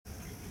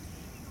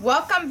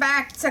Welcome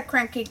back to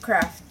Cranky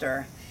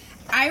Crafter.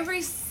 I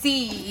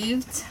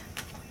received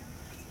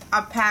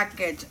a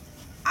package.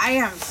 I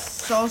am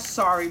so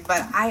sorry,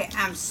 but I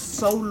am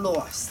so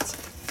lost.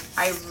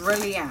 I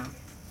really am.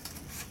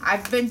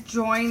 I've been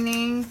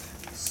joining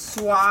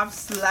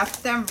swaps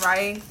left and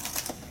right,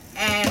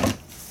 and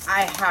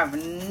I have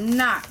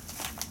not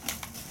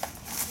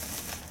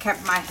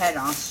kept my head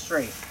on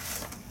straight.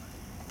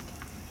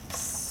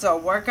 So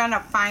we're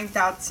gonna find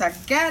out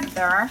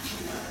together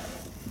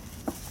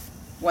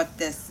what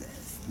this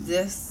is.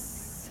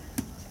 This,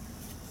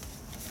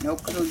 no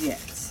clue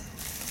yet.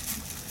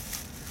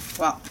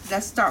 Well,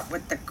 let's start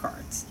with the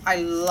cards.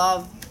 I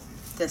love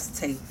this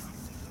tape.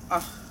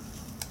 Oh,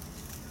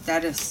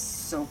 that is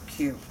so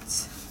cute.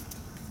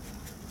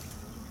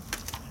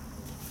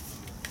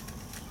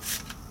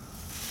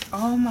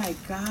 Oh my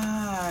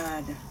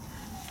God.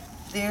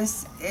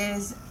 This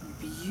is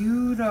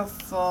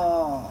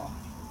beautiful.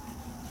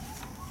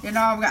 You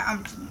know,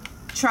 I'm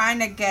trying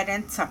to get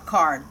into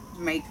card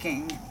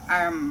making.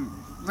 I'm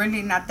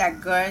really not that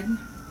good.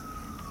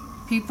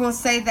 People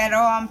say that, oh,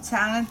 I'm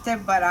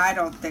talented, but I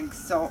don't think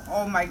so.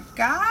 Oh my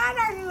God,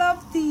 I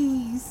love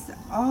these.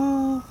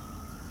 Oh,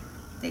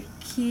 the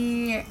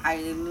key.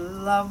 I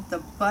love the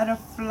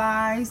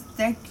butterflies.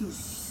 Thank you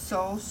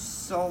so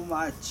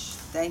much.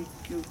 Thank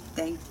you,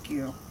 thank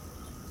you.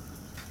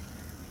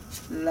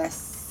 Let's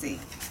see.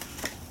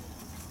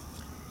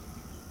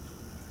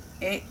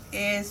 It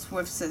is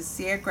with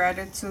sincere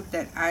gratitude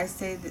that I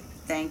say that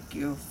thank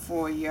you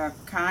for your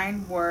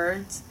kind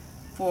words,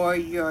 for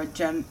your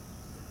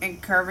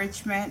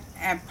encouragement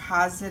and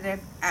positive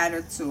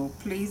attitude.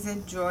 Please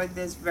enjoy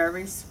this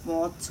very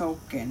small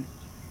token.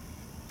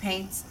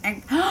 Paints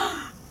and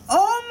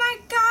oh my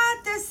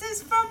God, this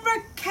is from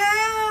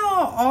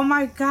Raquel. Oh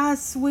my God,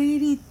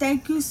 sweetie,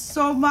 thank you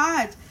so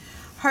much.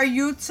 Her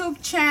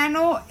YouTube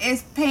channel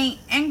is Paint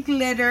and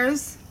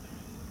Glitters.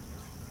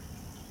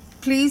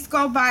 Please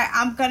go by.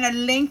 I'm gonna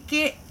link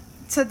it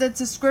to the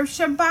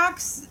description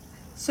box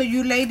so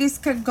you ladies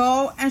can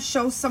go and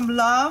show some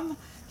love.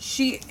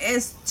 She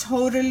is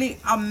totally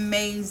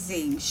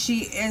amazing.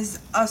 She is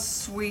a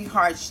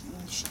sweetheart.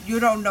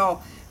 You don't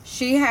know.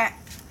 I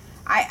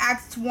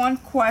asked one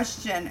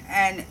question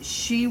and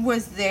she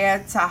was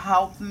there to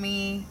help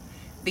me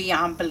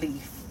beyond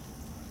belief.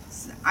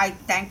 I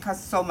thank her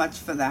so much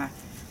for that.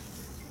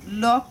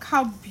 Look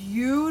how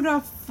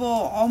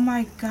beautiful. Oh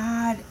my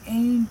God,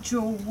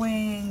 angel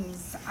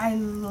wings. I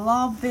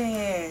love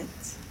it.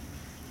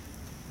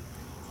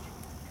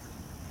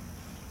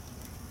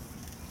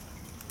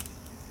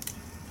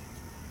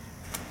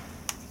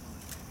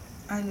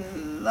 I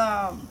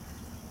love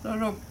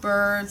little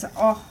birds.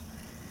 Oh,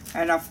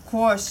 and of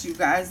course, you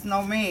guys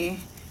know me.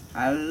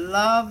 I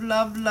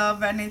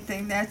love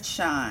anything that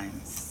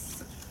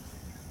shines.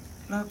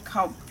 Look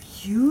how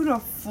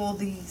beautiful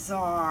these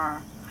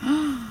are.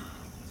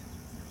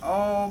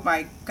 Oh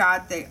my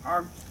God, they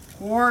are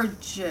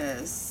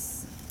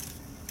gorgeous.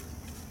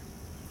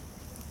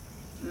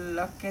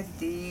 Look at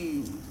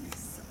these.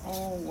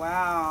 Oh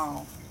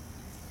wow.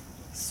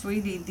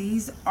 Sweetie,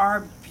 these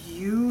are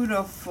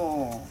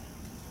beautiful.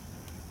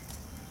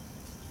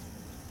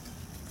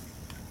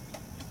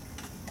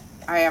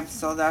 I am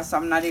so lost.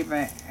 I'm not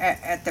even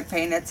at the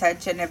paying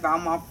attention if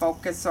I'm on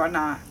focus or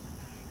not.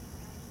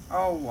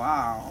 Oh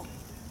wow.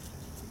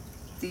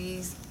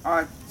 These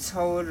are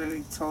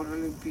totally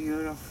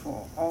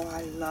beautiful. Oh,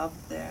 I love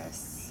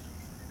this.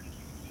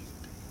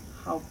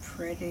 How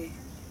pretty.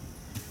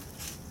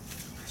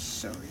 I'll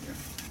show you.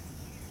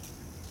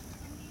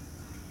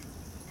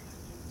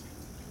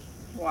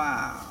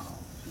 Wow.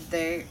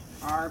 They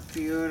are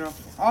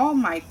beautiful. Oh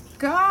my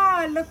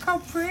God, look how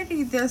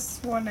pretty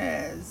this one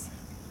is.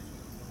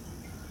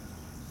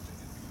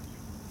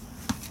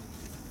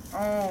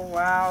 Oh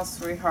wow,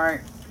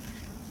 sweetheart.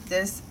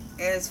 This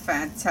is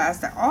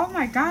fantastic. Oh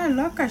my God,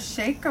 look, a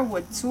shaker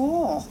with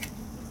tulle.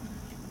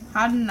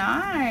 How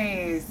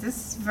nice. This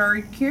is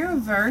very cute,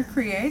 very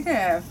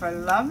creative. I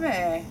love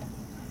it.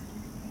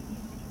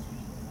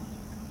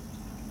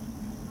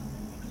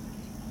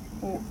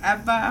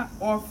 Whoever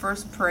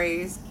offers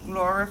praise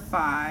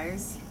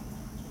glorifies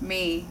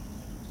me,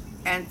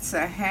 and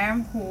to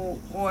him who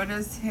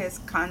orders his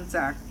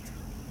conduct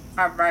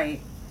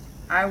aright,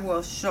 I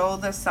will show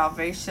the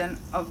salvation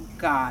of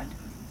God.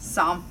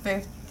 Psalm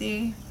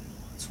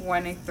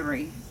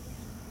 50:23.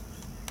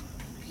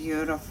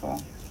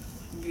 Beautiful.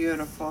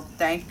 Beautiful.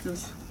 Thank you,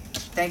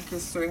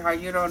 sweetheart.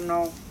 You don't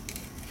know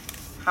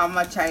how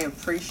much I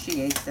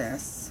appreciate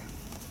this.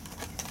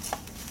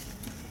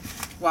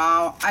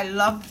 Wow, I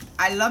love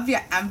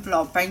your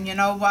envelope, and you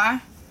know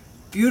what?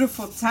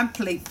 Beautiful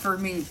template for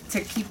me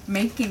to keep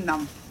making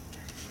them.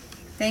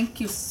 Thank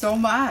you so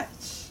much.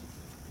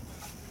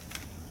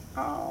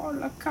 Oh,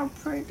 look how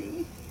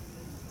pretty.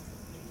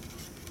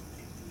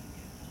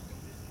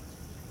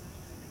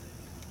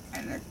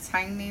 And a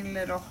tiny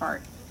little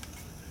heart.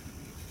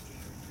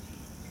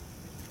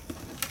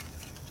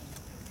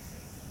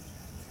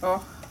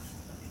 Oh,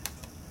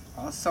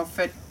 also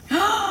fit.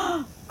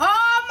 Oh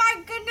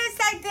my goodness,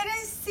 I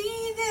didn't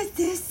see this.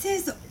 this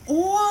is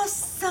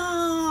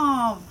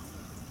awesome.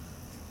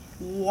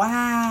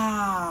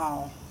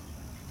 Wow.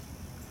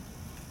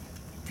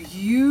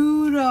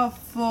 Beautiful.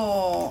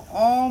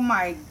 Oh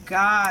my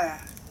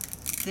God.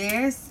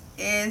 This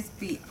is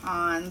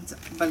beyond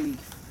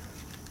belief.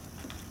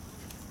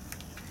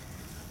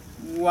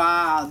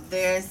 Wow,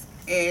 this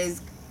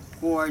is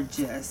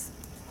gorgeous.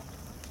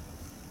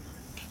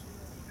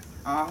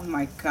 Oh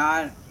my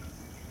God.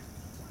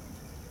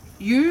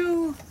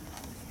 You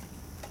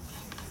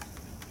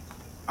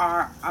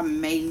are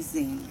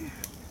amazing.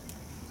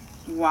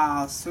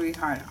 Wow,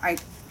 sweetheart.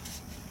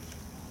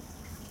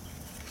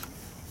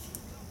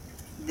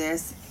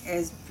 This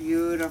is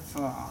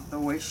beautiful, the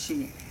way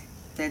she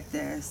did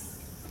this.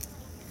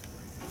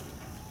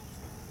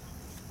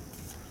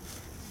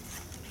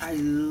 I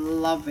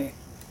love it.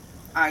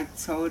 I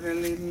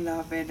totally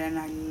love it, and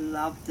I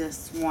love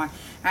this one.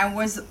 And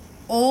was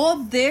all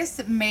this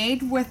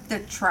made with the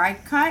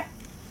tri-cut?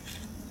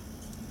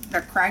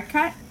 The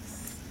cry-cut?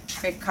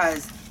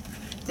 Because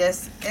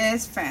this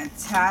is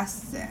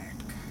fantastic.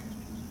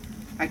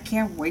 I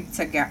can't wait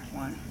to get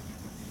one.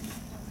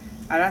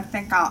 I don't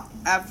think I'll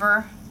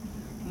ever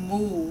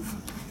move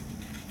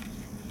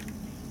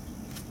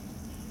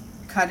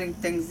cutting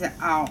things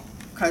out,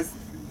 because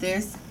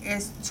this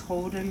is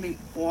totally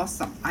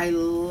awesome.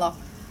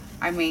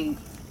 I mean,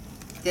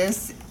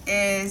 this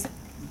is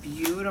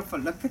beautiful.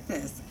 Look at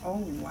this.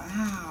 Oh,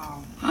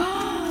 wow.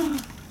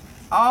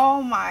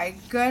 Oh my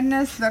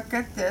goodness, look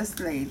at this,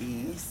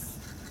 ladies.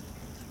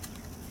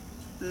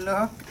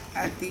 Look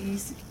at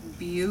these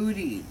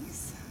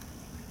beauties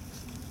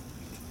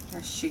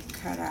that she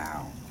cut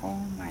out.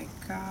 Oh my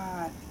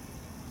God.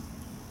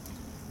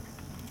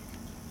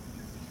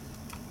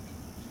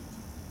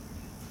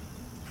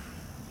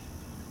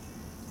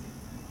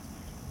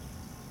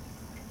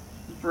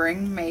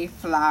 Bring May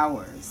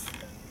flowers.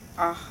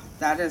 Oh,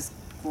 that is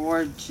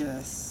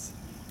gorgeous.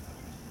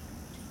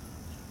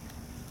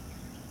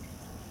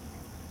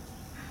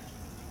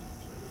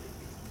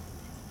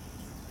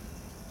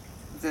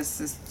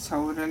 This is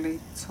totally,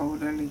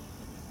 totally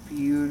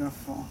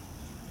beautiful.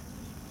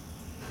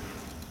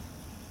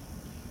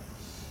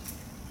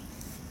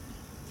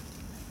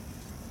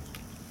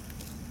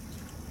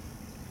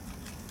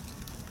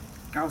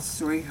 Oh,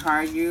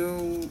 sweetheart,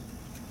 you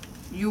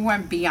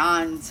went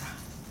beyond.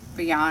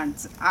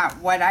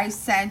 What I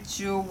sent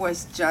you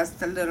was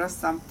just a little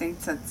something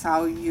to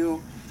tell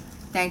you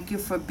thank you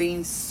for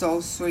being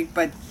so sweet,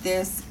 but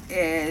this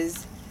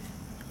is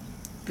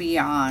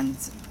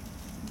beyond.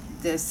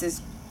 This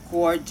is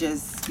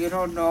gorgeous. You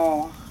don't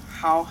know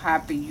how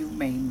happy you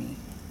made me.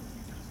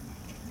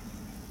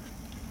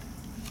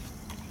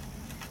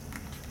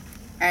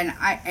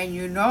 And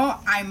you know,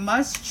 I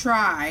must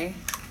try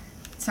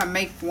to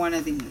make one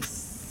of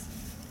these.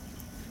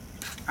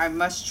 I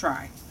must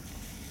try.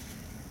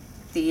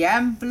 The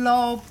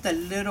envelope, the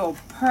little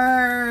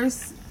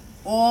purse,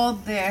 all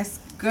this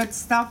good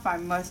stuff.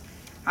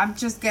 I'm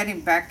just getting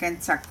back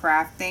into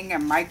crafting,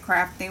 and my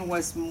crafting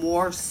was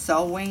more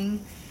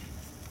sewing,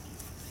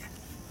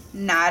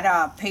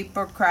 not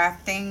paper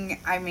crafting.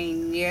 I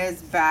mean,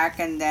 years back,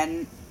 and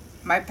then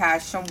my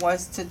passion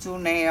was to do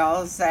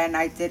nails, and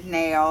I did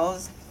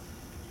nails.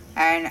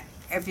 And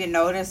if you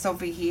notice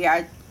over here,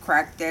 I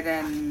cracked it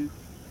and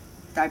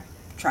I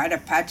try to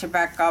patch it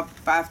back up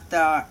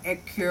after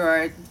it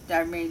cured.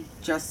 I mean,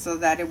 just so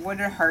that it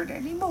wouldn't hurt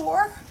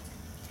anymore.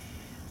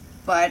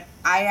 But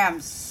I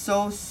am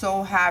so,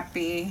 so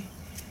happy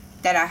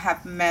that I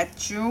have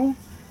met you,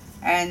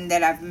 and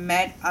that I've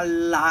met a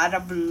lot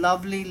of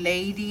lovely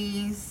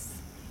ladies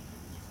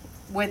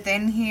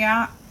within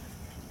here.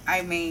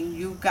 I mean,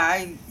 you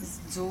guys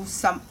do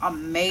some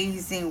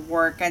amazing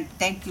work, and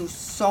thank you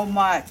so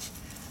much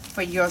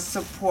for your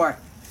support.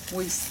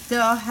 We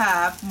still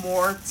have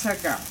more to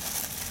go.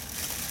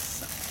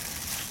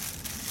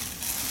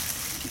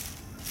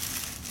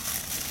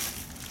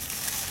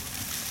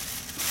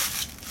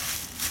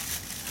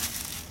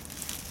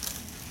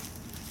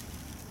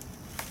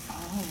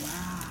 Oh,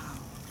 wow.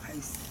 I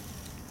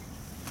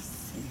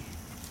see.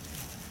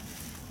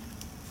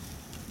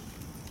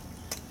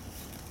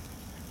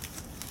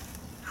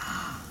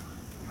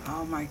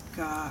 Oh, my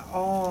God.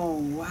 Oh,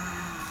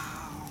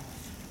 wow.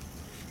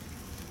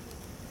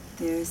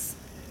 This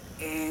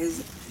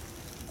is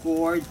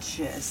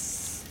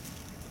gorgeous.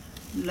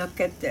 Look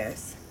at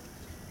this.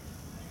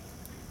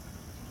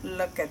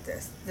 Look at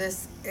this.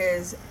 This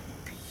is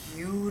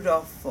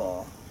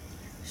beautiful.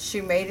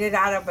 She made it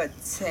out of a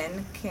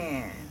tin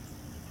can.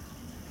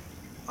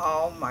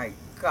 Oh my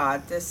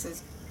God, this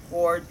is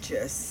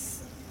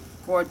gorgeous.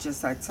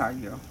 Gorgeous, I tell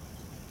you.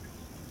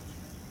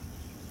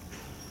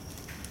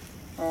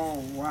 Oh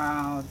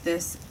wow,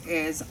 this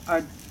is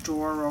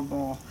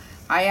adorable.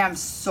 I am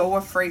so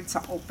afraid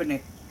to open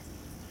it.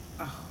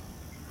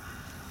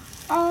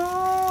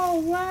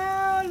 Oh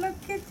wow,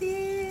 look at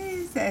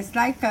this. It's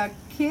like a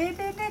kid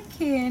in a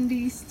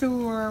candy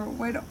store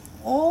with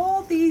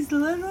all these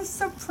little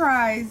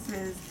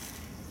surprises.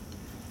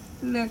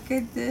 Look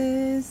at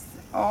this.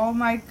 Oh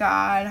my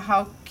God,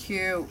 how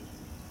cute.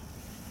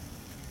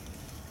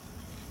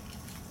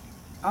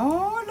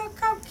 Oh, look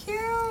how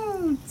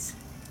cute.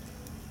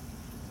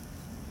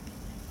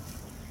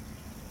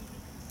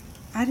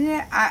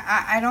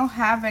 I don't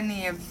have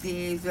any of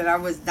these, but I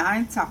was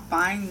dying to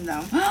find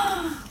them.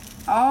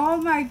 Oh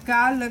my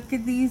God, look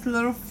at these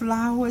little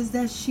flowers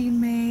that she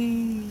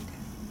made.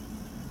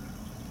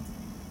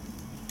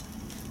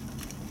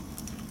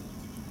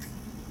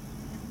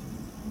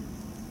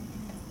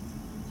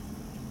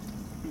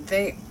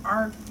 They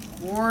are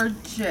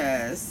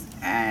gorgeous.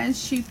 And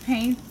she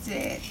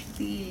painted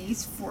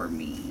these for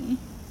me.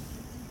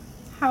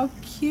 How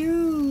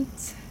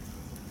cute.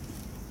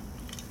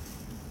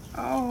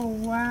 Oh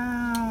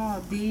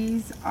wow,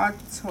 these are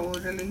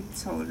totally,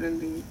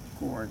 totally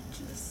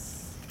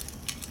gorgeous.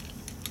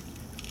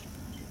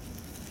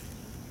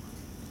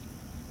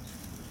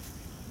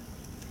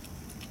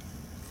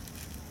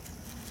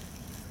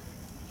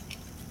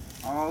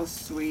 Oh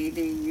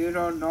sweetie, you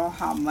don't know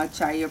how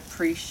much I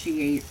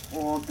appreciate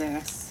all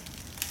this.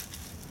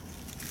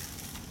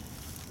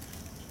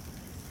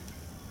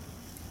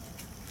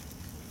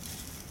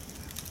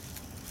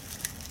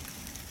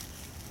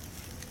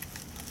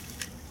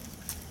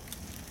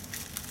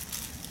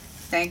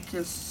 Thank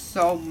you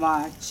so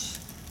much.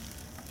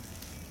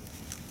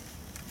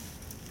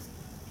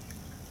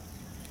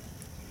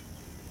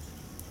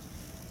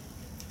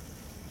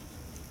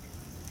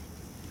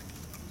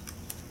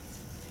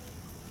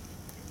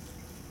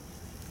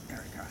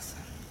 There it goes.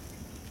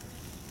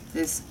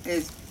 This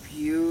is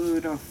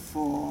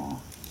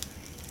beautiful.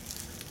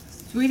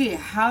 Sweetie,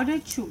 how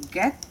did you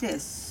get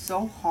this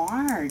so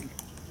hard?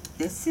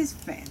 This is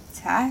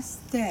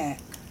fantastic.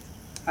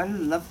 I'd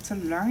love to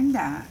learn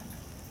that.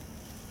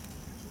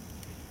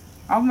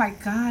 Oh my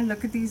God,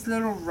 look at these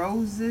little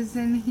roses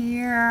in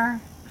here.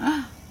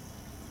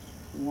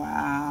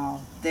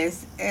 Wow,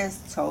 this is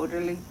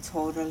totally,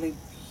 totally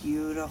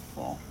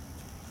beautiful.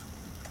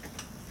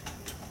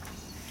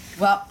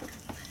 Well,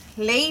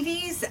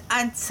 ladies,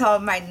 until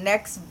my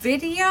next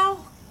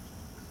video,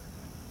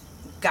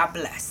 God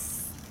bless.